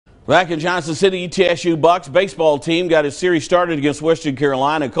Back in Johnson City, ETSU Bucks baseball team got his series started against Western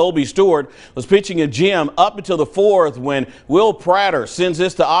Carolina. Colby Stewart was pitching a gem up until the fourth when Will Prater sends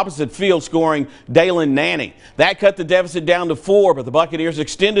this to opposite field, scoring Dalen Nanny. That cut the deficit down to 4, but the Buccaneers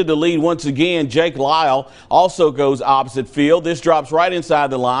extended the lead once again. Jake Lyle also goes opposite field. This drops right inside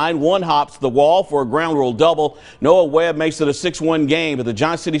the line. One hops the wall for a ground rule double. Noah Webb makes it a 6-1 game, but the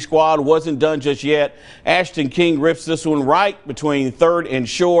Johnson City squad wasn't done just yet. Ashton King rips this one right between third and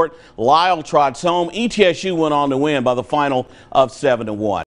short. Lyle trots home. ETSU went on to win by the final of 7-1.